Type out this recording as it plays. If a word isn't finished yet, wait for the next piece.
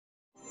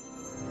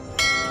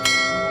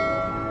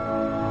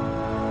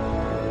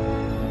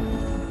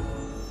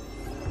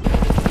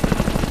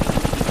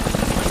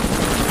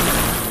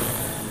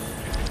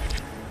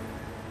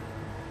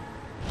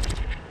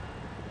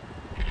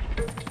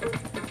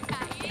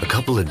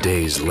couple of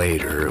days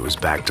later, it was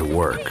back to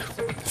work,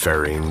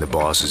 ferrying the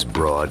boss's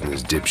broad and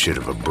his dipshit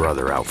of a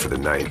brother out for the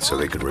night so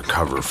they could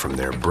recover from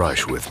their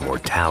brush with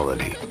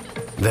mortality.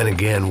 Then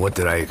again, what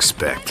did I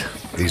expect?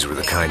 These were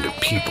the kind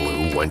of people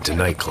who went to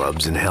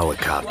nightclubs in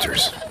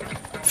helicopters.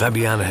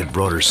 Fabiana had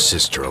brought her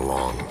sister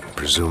along,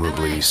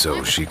 presumably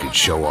so she could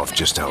show off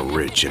just how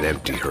rich and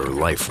empty her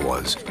life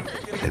was.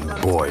 And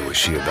boy, was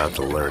she about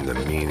to learn the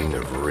meaning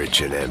of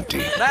rich and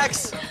empty.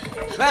 Max!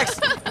 Max!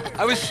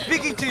 I was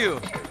speaking to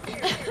you.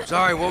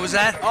 Sorry, what was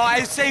that? Oh,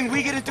 I was saying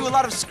we get into a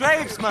lot of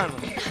scrapes, man.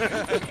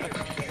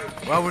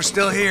 Well, we're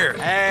still here.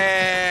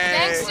 Hey!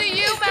 Thanks to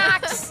you,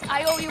 Max.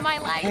 I owe you my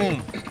life.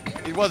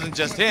 It wasn't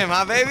just him,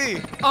 huh,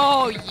 baby?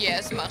 Oh,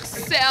 yes,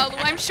 Marcel.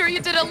 I'm sure you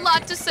did a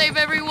lot to save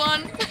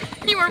everyone.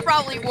 You were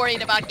probably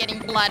worried about getting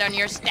blood on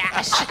your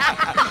stash.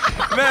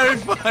 Very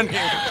funny.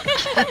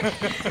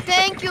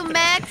 Thank you,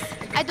 Max.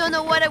 I don't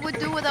know what I would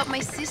do without my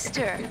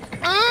sister.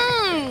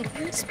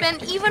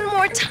 Spend even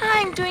more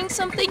time doing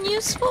something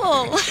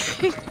useful.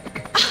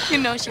 You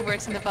know she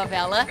works in the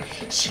favela.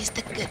 She's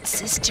the good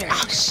sister.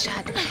 Oh,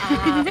 shut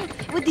up.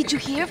 Well, did you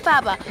hear,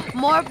 Faba?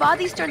 More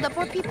bodies turned up,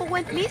 more people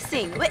went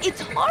missing. Well,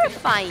 it's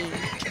horrifying.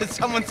 Did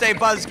someone say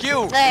Buzz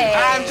Q? Hey.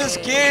 I'm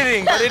just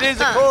kidding, but it is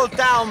a cool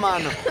town,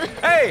 man.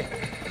 Hey,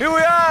 here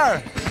we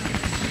are.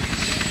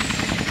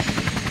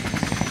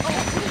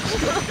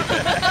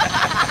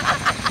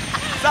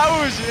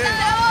 Saúde!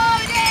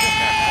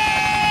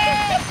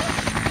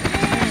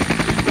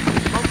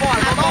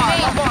 Vambora,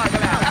 vambora,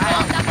 galera.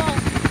 Tá bom.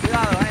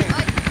 Cuidado, aí.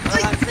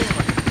 Vai lá em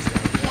cima.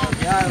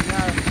 Cuidado,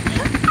 cuidado.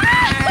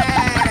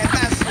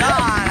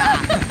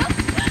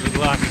 Good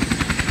luck.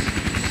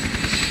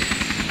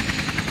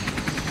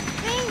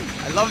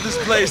 I love this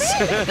place.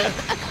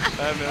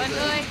 Boa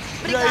noite.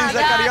 E aí,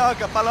 Zé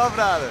Carioca, falou,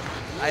 brother.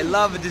 I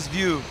love this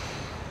view.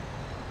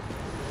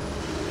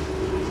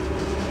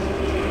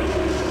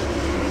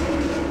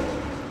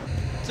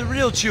 It's a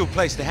real chill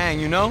place to hang,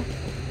 you know?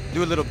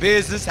 Do a little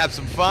business, have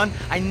some fun.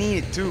 I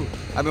need it too.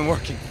 I've been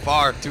working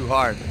far too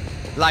hard.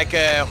 Like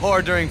a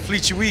whore during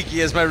Fleechy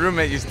Weeky, as my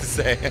roommate used to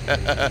say.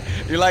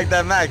 You like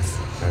that, Max?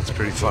 That's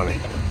pretty funny.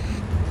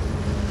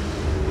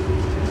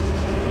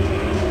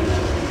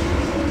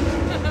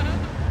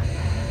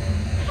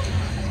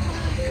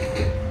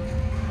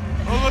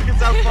 Oh, look,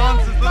 it's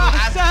Alfonso's little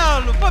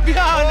Marcelo,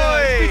 Fabiana,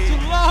 it's been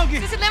too long.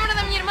 Você se lembra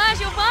da minha irmã,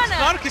 Giovanna?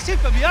 Claro que sim,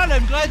 Fabiana.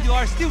 I'm glad you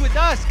are still with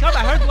us. Come,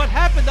 I heard what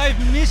happened. I've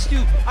missed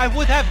you. I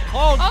would have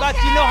called, but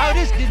you know how it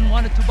is. Didn't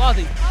want it to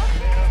bother you.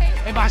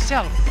 Hey,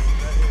 Marcelo,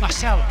 I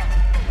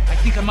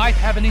think I might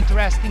have an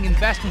interesting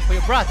investment for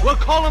your brother. Well,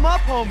 call him up,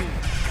 homie.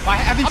 I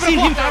haven't seen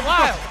him for a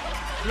while.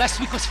 Last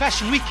week was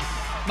Fashion Week.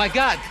 My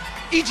God,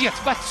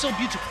 Egypt, but so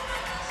beautiful.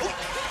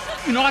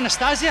 You know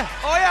Anastasia?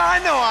 Oh, yeah, I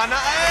know, Anna.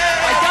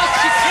 Hey! I doubt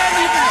she can't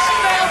even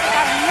spell, but I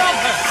love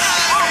her.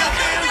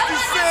 Deus do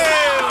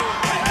céu!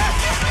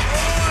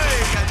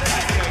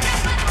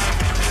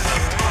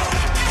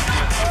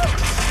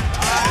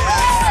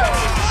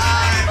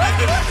 Ai, meu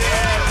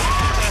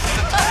Deus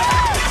do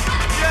céu!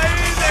 E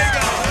aí,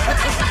 negão?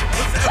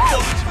 Você é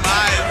fofo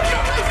demais,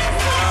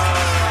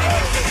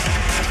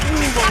 E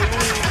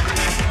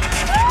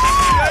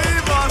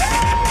aí, moço?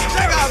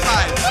 Chega,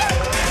 rapaz!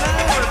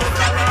 Eu vou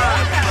falar.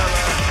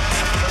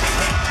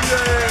 E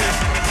aí?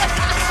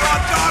 Eu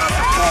adoro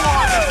essa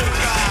porra desse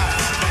lugar!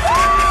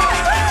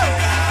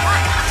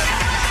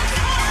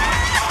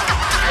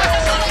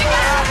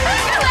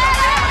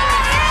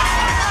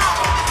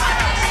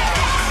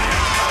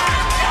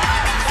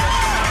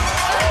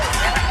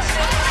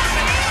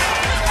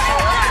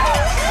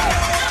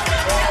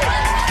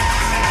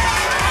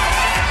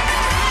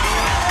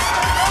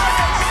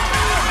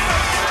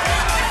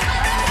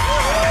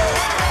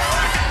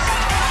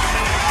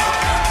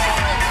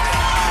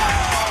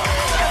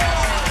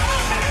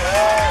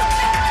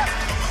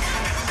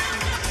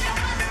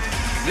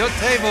 Your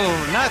table,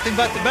 nothing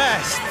but the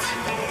best.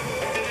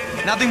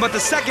 Nothing but the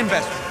second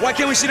best. Why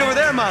can't we sit over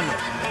there, man?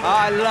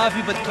 I love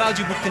you, but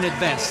Claudio booked in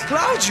advance.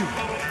 Claudio!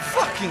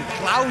 Fucking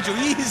Claudio,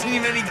 he isn't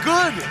even any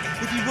good.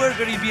 If he were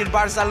good, he'd be in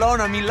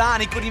Barcelona, Milan.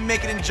 He couldn't even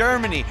make it in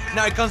Germany.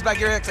 Now he comes back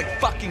here, acts like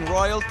fucking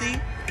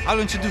royalty. I'll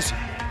introduce you.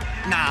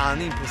 Nah,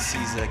 nem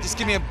precisa. Just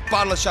give me a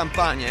bottle of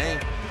champagne, eh?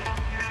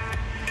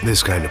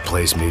 This kind of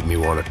place made me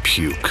want to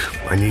puke.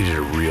 I needed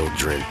a real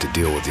drink to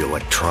deal with the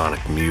electronic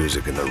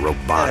music and the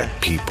robotic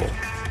people.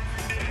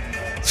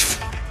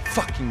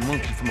 Fucking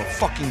monkey from a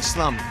fucking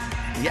slum.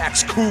 He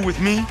acts cool with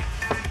me.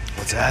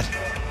 What's that?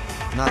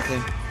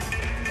 Nothing.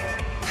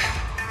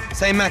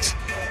 Say, Max,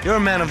 you're a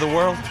man of the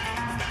world.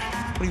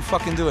 What do you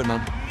fucking do it,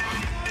 man?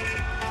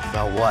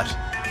 About what?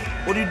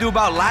 What do you do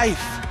about life?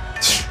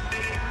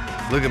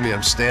 Look at me,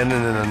 I'm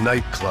standing in a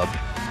nightclub,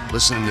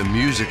 listening to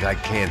music I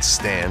can't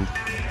stand.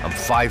 I'm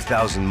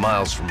 5,000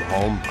 miles from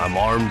home, I'm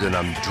armed, and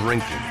I'm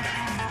drinking.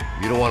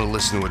 You don't want to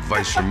listen to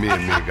advice from me,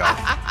 amigo.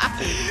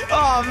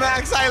 Oh,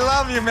 Max, I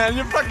love you, man.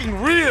 You're fucking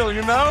real,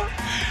 you know?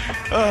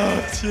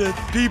 Oh, shit.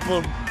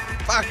 People.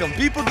 Fuck them.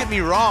 People get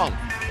me wrong.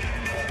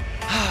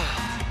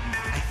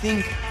 I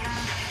think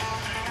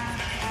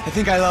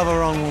I love a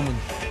wrong woman.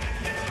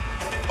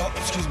 Oh,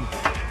 excuse me.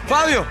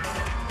 Fabio!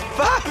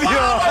 Fabio!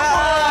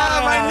 Ah,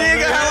 my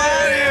nigga, how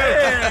are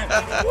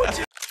you? What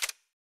you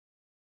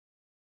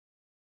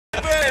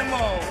been,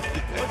 Mo?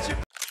 What you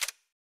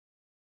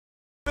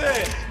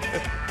been?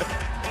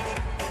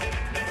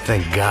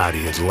 Thank God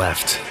he had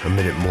left. A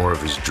minute more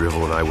of his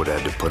drivel and I would have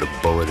had to put a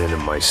bullet in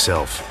him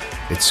myself.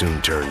 It soon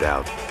turned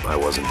out I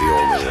wasn't the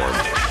only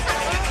one.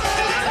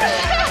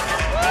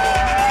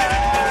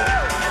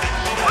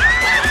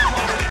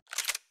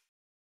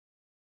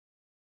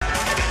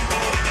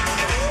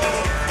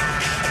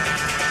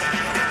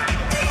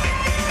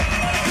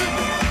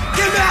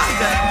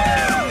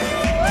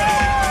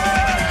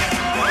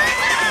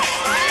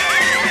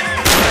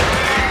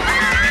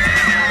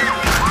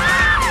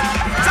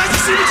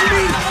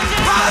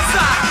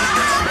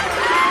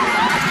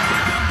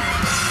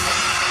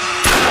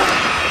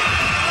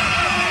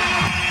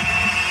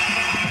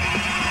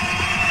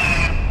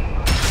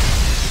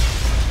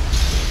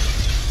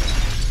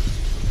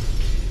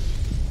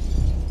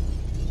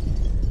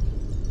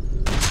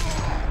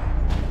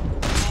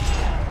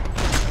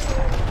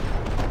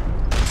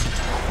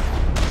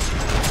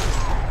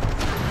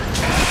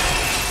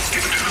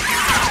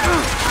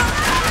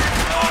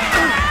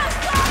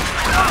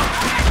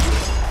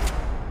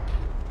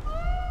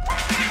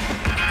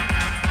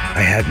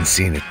 I hadn't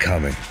seen it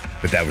coming,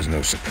 but that was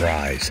no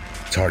surprise.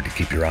 It's hard to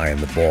keep your eye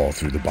on the ball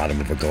through the bottom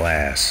of a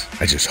glass.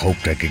 I just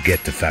hoped I could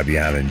get to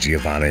Fabiana and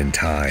Giovanna in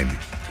time.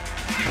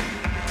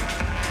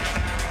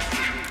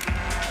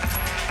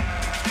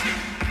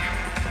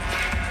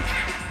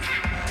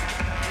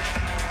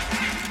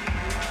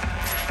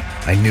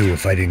 I knew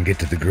if I didn't get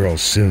to the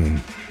girls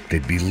soon,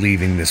 they'd be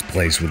leaving this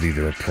place with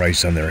either a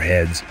price on their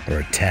heads or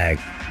a tag.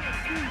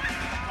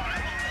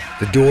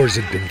 The doors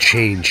had been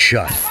chained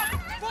shut.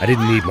 I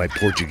didn't need my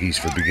Portuguese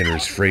for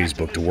Beginners phrase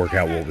book to work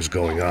out what was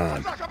going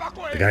on.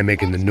 The guy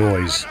making the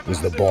noise was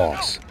the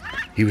boss.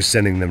 He was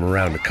sending them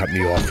around to cut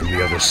me off from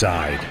the other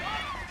side.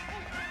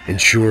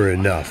 And sure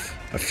enough,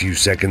 a few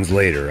seconds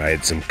later, I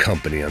had some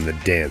company on the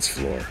dance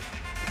floor.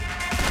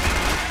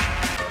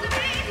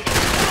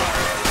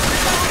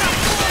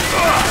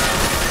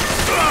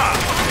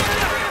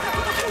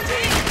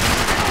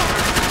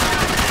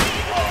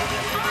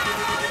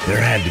 There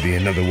had to be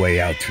another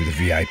way out through the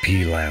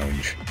VIP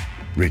lounge.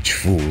 Rich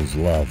fools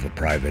love a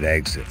private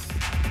exit.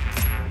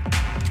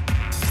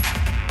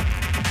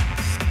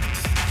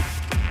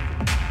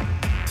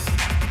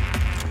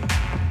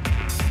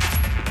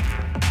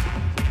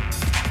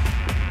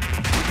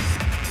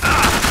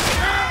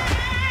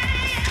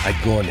 I'd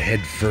gone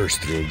head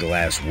first through a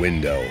glass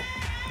window.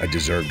 I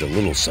deserved a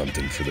little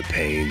something for the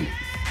pain.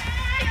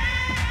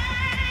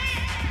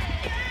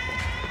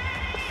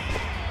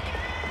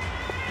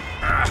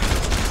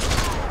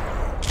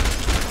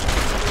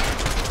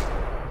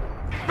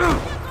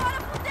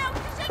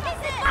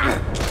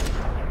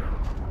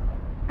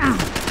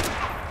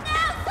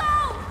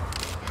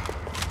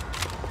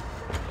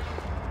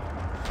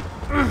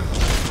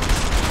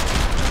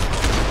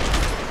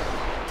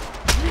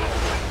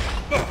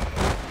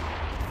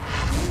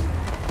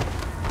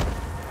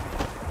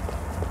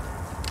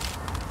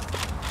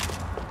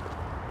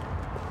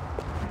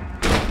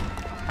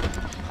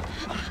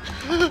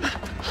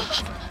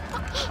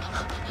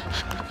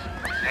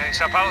 Hey,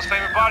 São Paulo's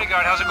favorite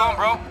bodyguard. How's it going,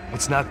 bro?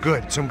 It's not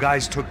good. Some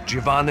guys took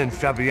Giovanna and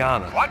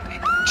Fabiana. What?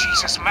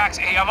 Jesus, Max.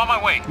 Hey, I'm on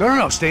my way.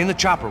 No, stay in the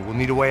chopper. We'll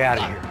need a way out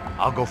of here.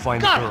 I'll go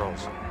find the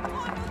girls.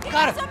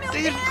 Got it.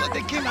 They didn't go.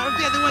 They came out of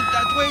there. They went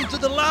that way into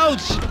the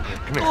lounge.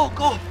 Come here.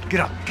 Go.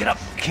 Get up.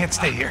 Can't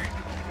stay here.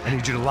 I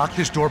need you to lock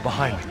this door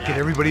behind me. Get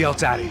everybody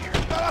else out of here.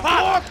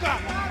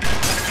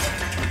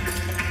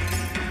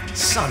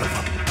 Son of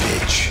a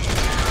bitch.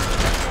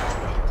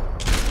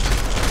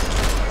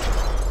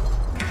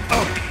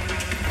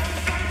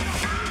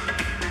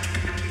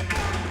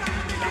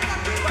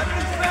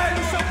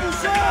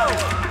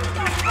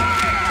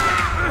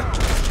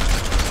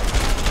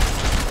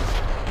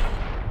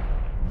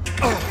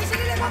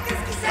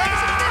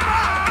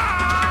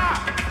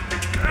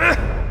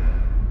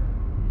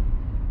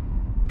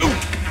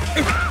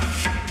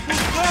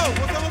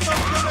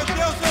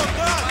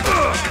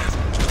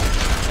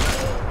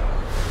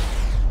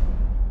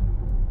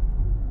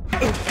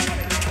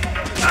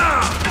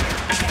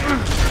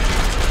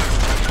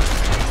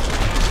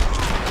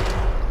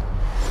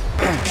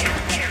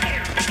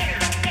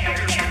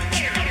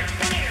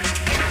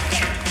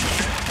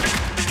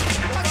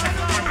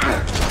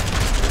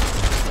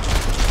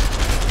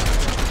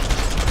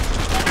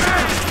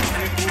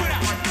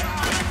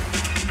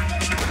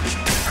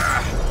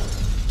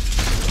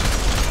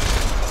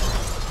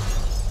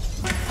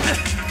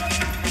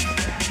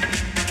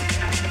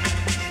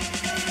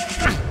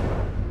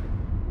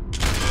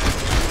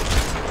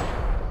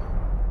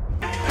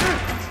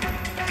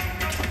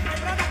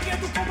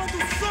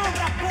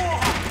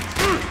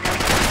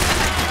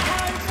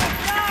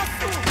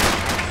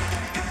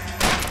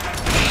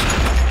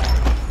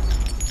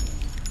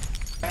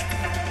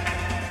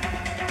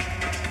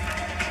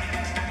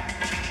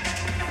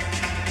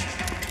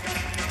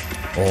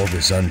 All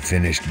this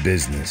unfinished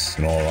business,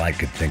 and all I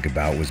could think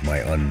about was my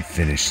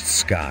unfinished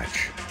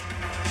scotch.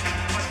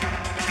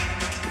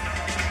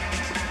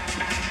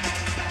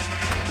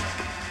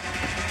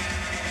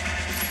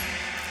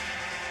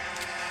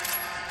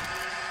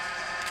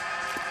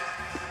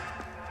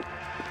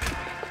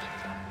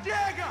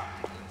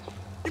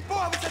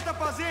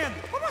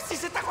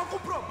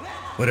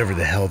 Whatever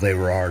the hell they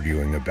were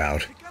arguing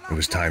about, it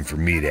was time for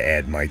me to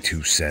add my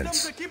 2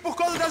 cents.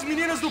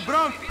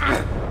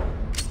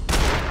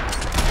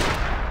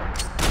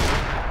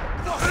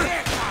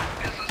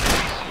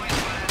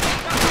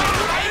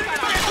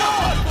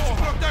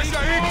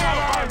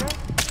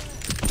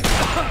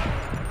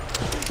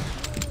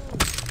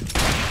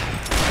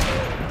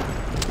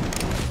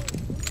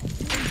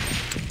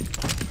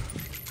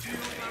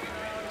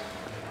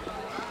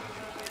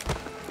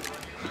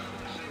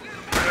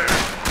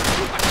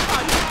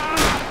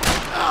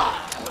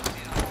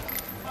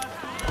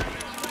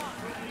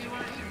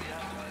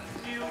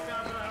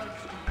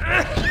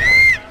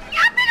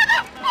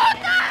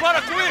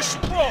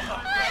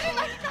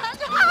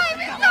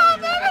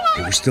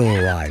 They were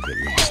still alive, at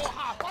least.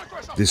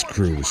 This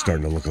crew was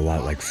starting to look a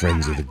lot like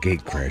friends of the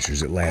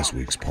gatecrashers at last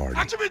week's party.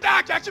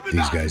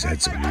 These guys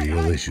had some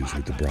real issues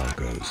with the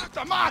Broncos.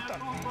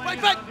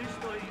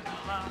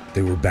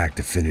 They were back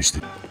to finish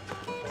the...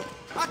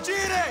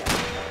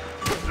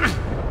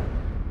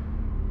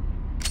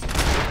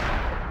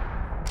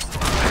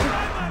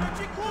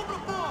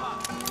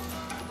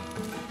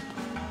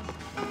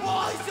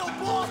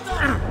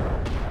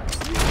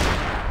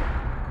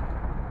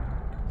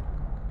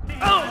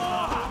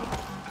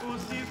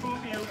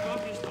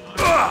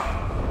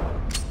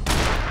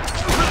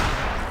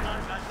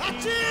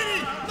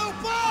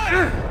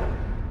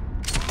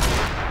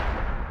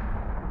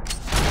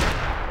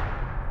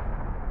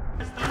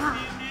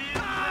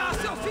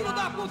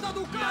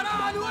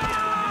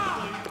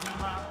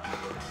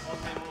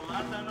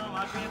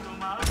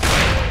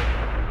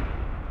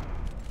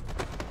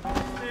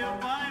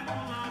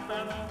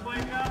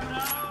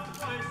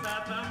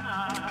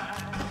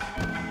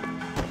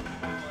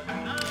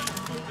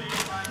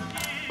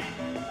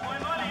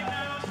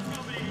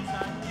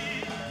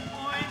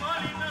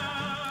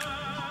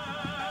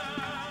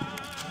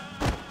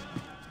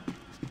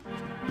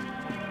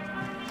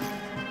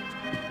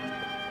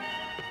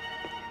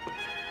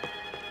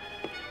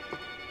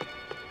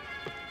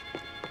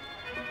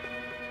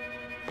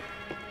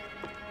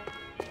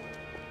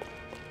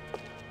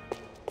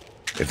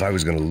 If I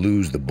was gonna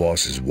lose the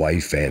boss's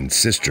wife and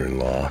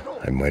sister-in-law,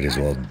 I might as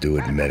well do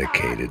it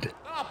medicated.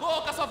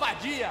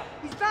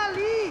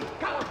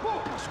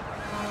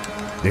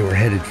 They were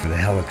headed for the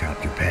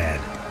helicopter pad.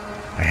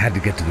 I had to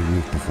get to the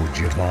roof before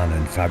Giovanna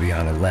and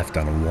Fabiana left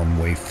on a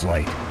one-way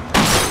flight.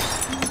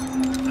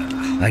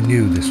 I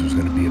knew this was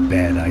gonna be a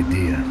bad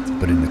idea,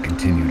 but in the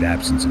continued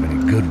absence of any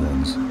good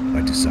ones,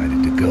 I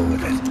decided to go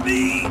with it.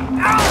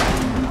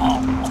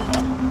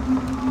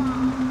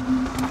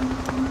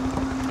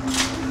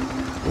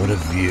 What a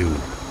view.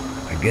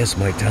 I guess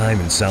my time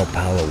in São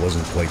Paulo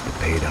wasn't quite the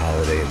paid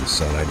holiday in the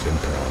sun I'd been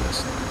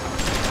promised.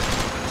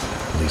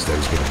 At least I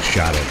was getting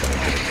shot at by a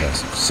bit of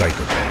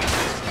psychopath.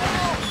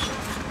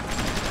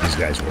 These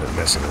guys weren't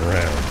messing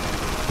around.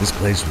 This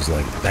place was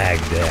like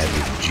Baghdad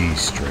with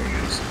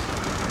G-strings.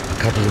 A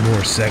couple of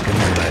more seconds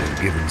and I'd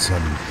have given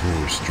some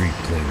poor street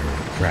cleaner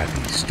a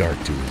crappy start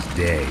to his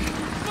day.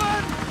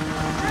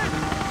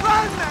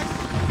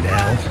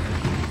 Now,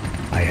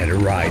 I had a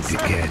ride to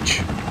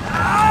catch.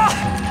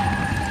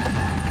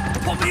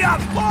 Pull me up!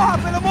 Porra,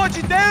 pelo amor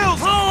de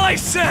Deus! All I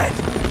said!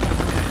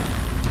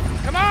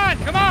 Come on,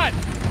 come on!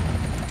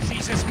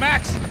 Jesus,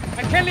 Max,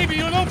 I can't leave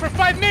you alone for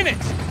 5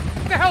 minutes!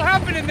 What the hell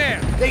happened in there?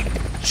 They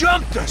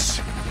jumped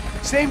us!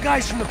 Same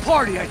guys from the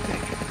party, I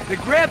think. They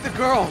grabbed the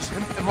girls,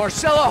 and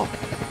Marcelo,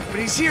 but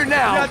he's here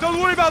now. Yeah, don't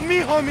worry about me,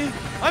 homie.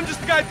 I'm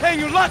just the guy paying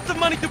you lots of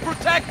money to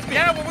protect me.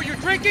 Yeah, what were you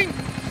drinking?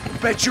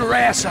 Bet your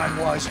ass I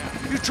was.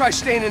 You try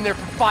staying in there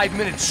for 5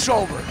 minutes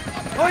sober.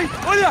 Oi,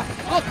 olha!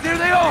 Look, there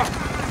they are!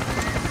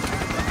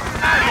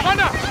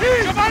 Giovanna!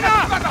 Giovanna!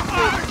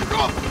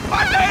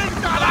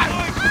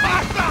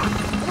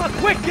 Come on,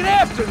 quick, get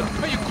after them!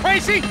 Are you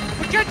crazy?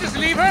 We can't just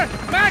leave her!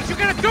 Max, you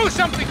gotta do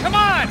something! Come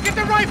on! Get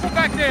the rifle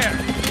back there!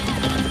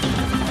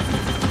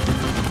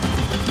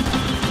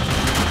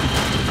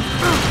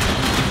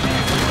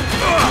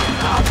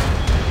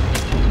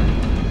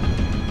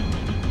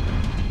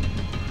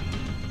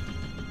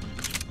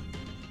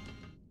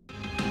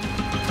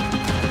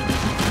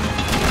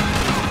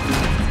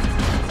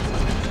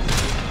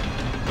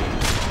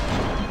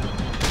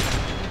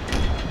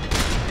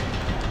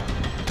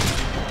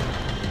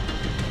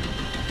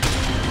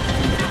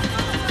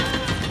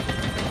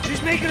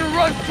 Making a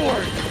run for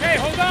it! Hey,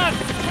 hold on!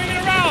 Swing it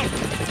around!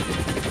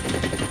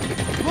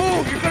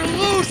 Move! You're gonna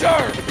lose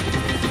her!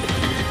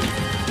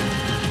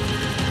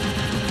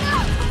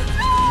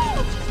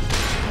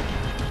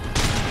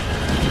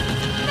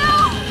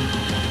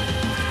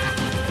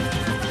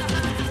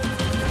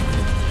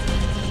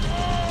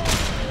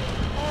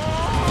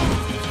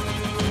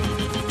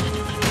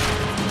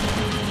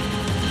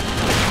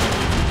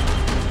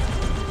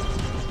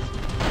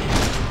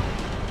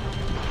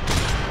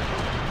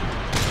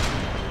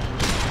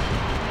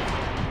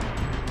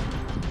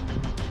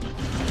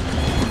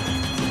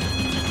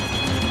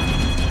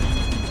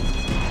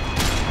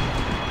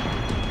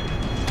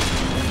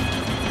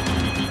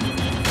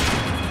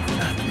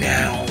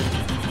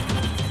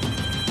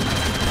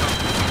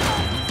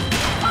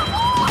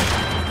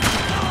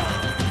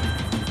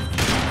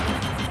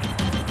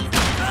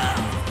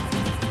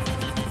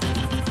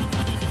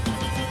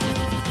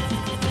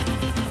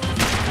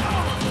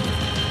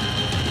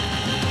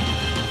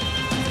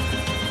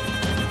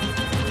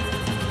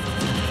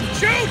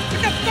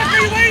 fuck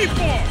are you waiting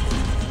for?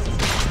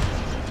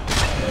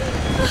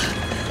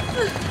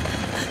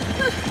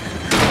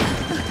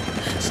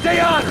 Stay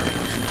on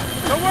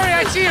her! Don't worry,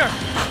 I see her.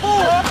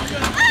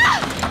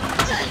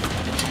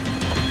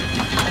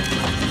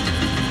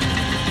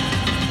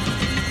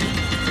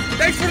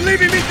 Thanks for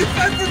leaving me to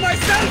fend for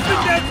myself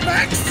in that,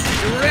 Max!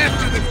 You were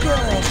after the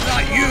girls,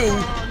 not you!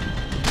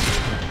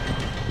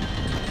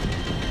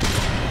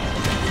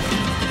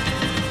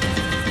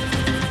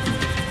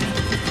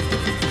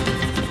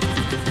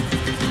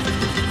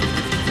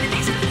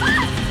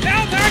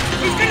 Now, Max,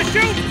 he's gonna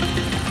shoot!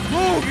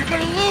 Move, you're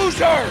gonna lose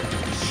her!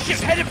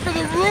 She's headed for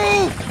the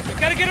roof! We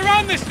gotta get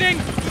around this thing!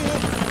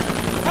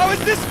 How is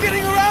this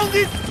getting around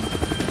it?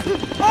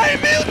 ¡Ay,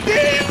 meu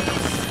Deus!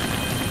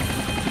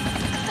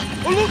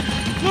 Oh, look!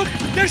 Look!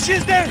 There she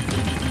is there! Take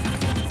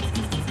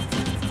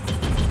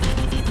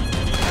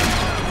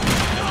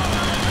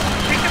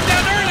them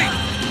down early!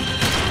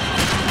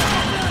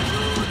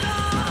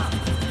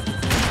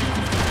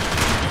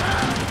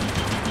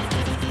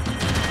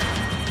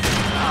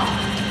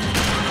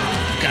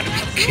 Gotta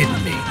be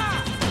kidding me.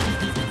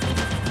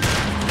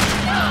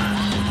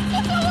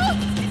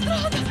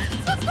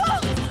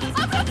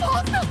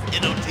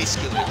 Eu não disse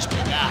que eu ia te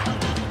pegar.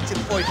 Você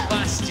foi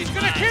fácil He's demais.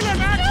 gonna kill her,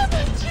 Max!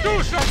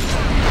 Do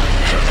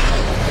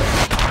something!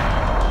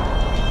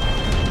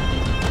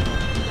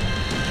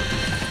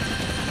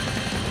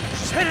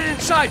 She's headed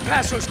inside,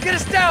 Passos. Get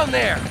us down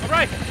there! All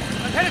right,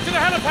 I'm headed to the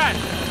helipad.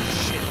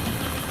 Shit.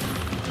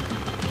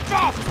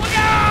 Off! Look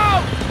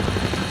out!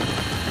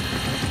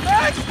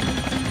 Max!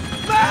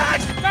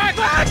 Max! Max!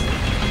 Max!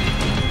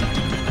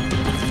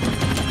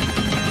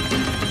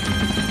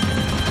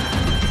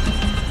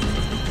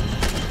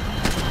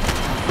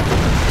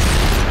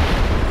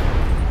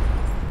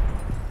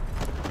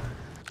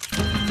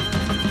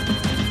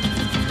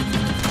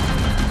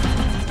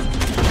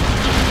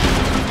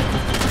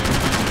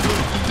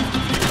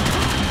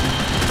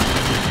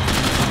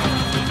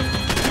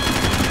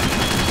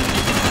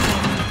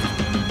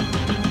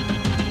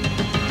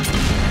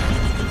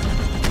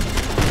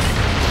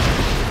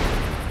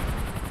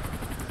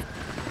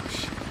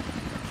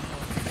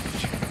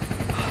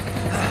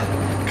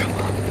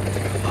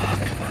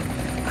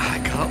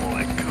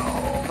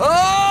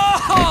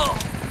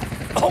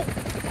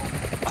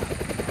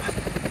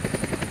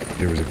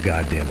 There was a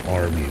goddamn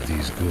army of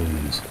these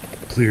goons.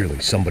 Clearly,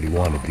 somebody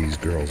wanted these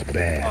girls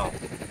bad.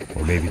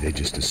 Or maybe they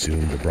just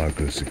assumed the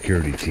Broncos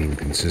security team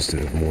consisted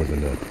of more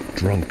than a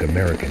drunk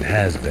American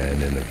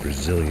has-been and a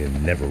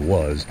Brazilian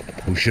never-was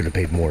who should have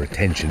paid more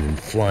attention in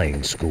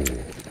flying school.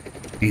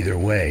 Either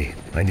way,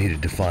 I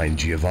needed to find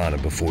Giovanna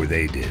before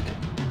they did.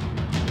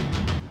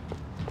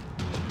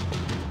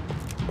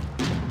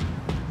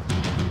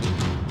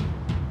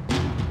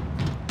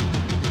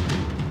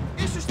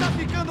 Isso está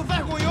ficando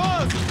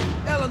vergonhoso!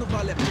 Ela não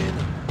vale a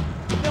pena.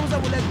 Temos a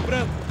mulher de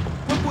branco.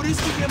 Foi por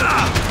isso que viemos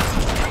aqui.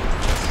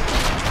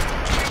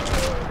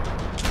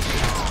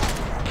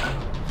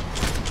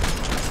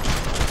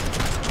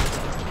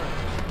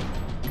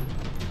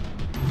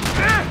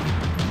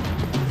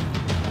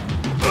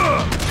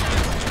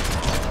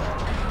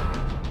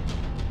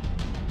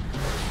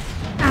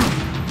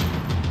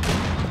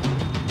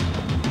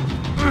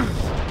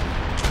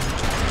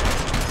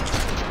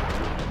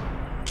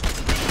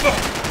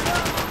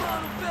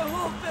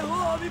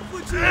 Ferrou, me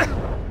fudi!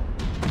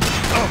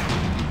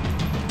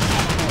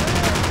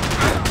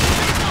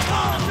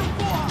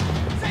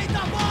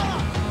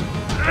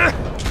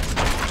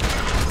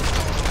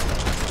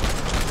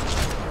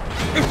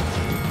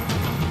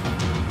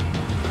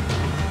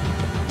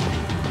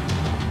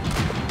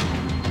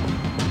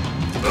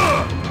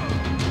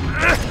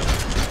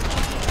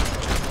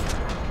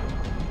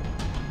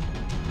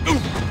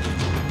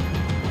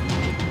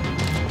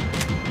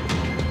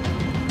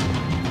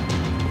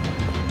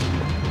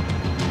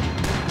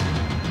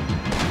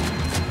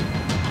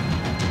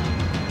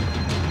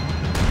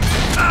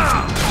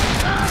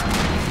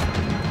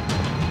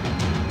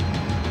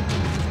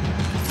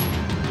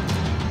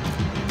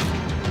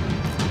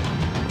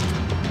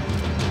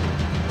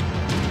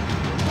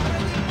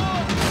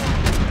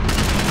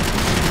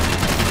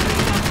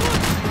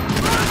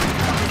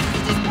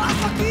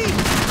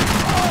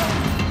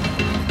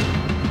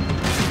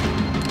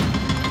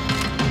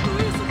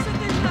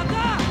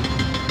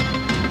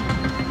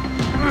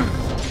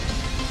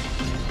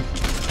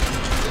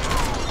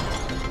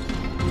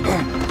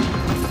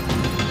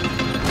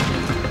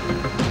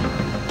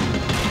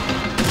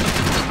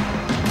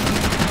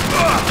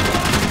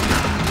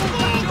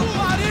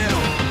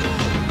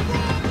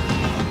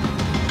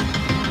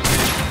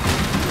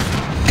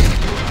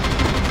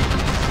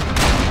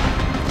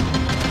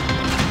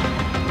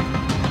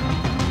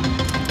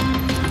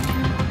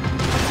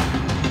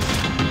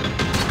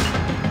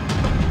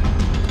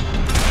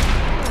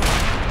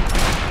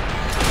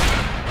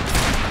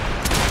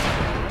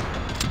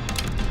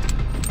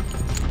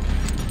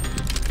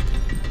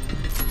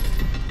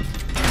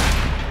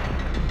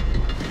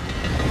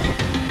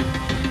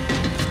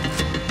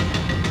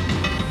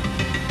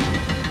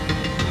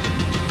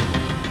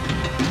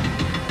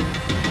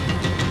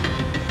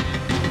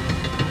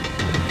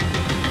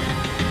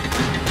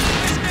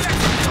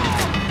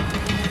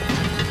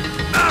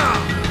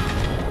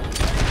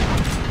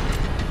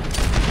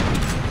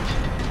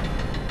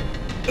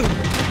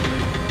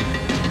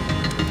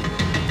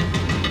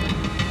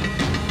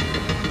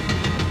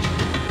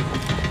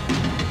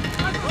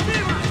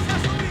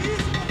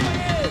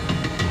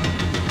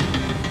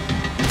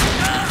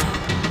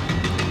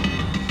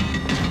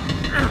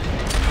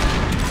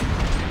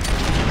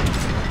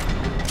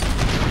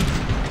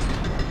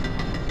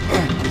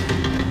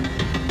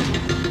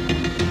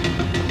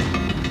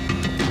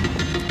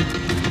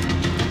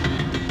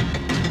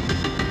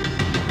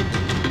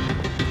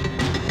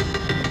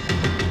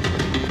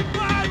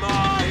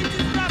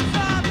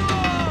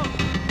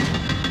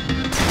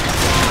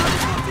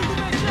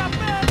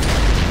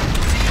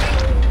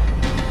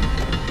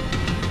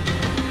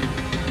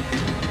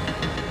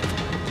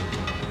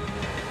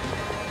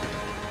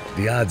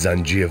 The odds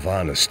on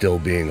Giovanna still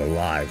being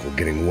alive were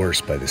getting worse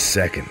by the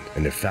second,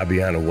 and if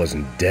Fabiana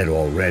wasn't dead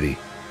already,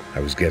 I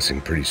was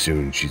guessing pretty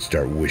soon she'd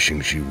start wishing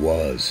she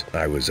was.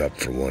 I was up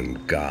for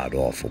one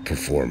god-awful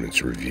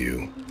performance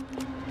review.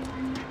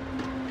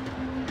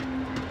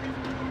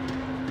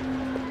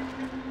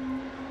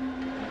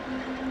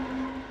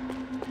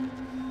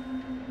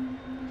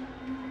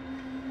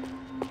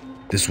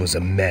 This was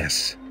a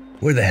mess.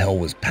 Where the hell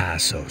was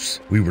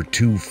Passos? We were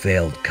two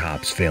failed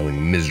cops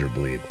failing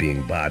miserably at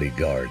being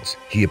bodyguards.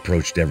 He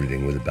approached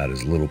everything with about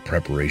as little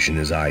preparation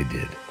as I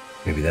did.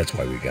 Maybe that's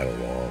why we got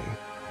along.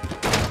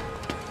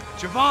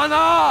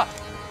 Giovanna!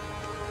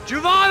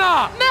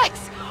 Giovanna!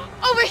 Max!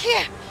 Over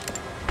here!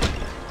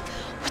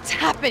 What's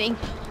happening?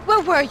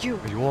 Where were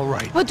you? Are you all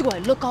right? What, do I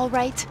look all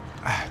right?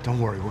 Don't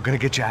worry, we're gonna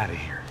get you out of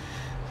here.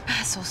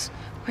 Passos,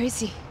 where is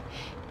he?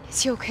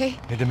 Is he okay?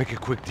 Had to make a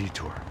quick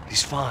detour.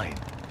 He's fine.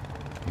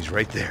 He's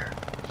right there.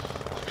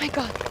 Oh my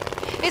God.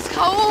 It's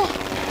Raul!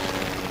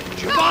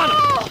 Giovanna!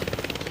 Raul!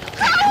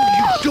 What are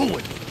you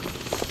doing?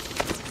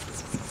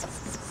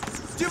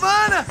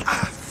 Giovanna!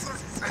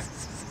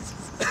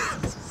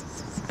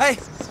 Hey!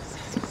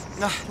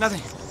 No,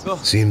 nothing. Go.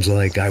 Seems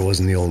like I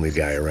wasn't the only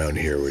guy around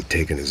here who had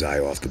taken his eye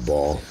off the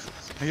ball.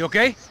 Are you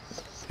okay?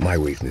 My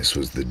weakness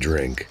was the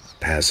drink.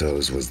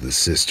 Passos was the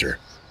sister.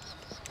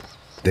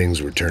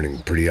 Things were turning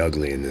pretty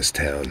ugly in this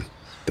town.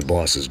 The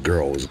boss's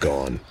girl was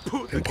gone,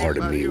 and part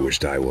of me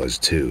wished I was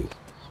too.